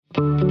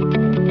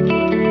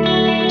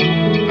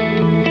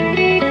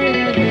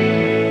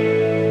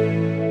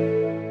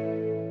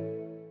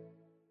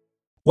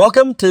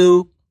Welcome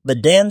to the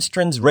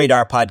DansTrendz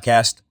Radar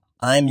Podcast.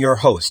 I'm your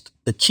host,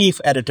 the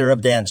chief editor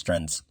of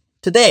DansTrendz.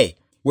 Today,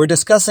 we're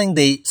discussing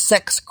the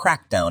SEC's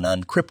crackdown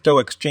on crypto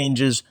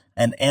exchanges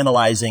and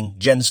analyzing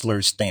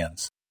Gensler's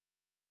stance.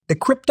 The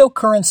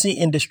cryptocurrency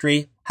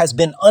industry has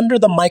been under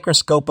the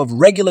microscope of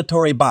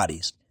regulatory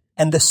bodies,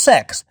 and the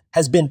SEC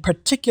has been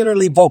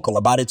particularly vocal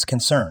about its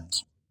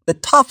concerns. The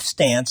tough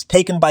stance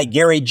taken by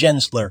Gary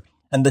Gensler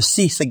and the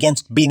cease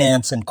against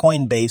Binance and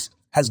Coinbase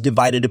has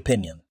divided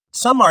opinion.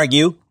 Some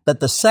argue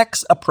that the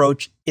SEC's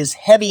approach is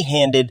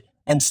heavy-handed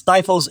and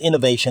stifles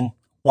innovation,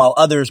 while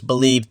others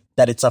believe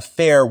that it's a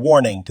fair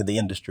warning to the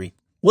industry.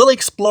 We'll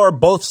explore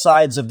both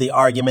sides of the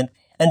argument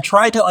and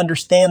try to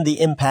understand the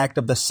impact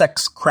of the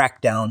SEC's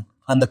crackdown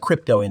on the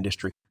crypto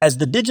industry. As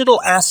the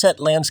digital asset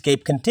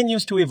landscape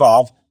continues to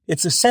evolve,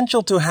 it's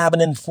essential to have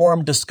an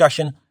informed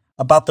discussion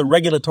about the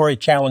regulatory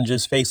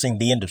challenges facing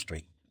the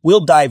industry.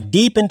 We'll dive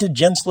deep into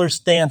Gensler's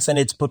stance and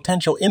its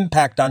potential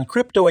impact on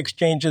crypto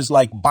exchanges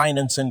like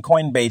Binance and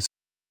Coinbase.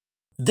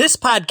 This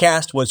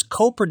podcast was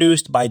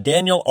co-produced by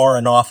Daniel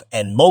Oronoff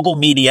and Mogul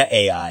Media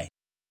AI.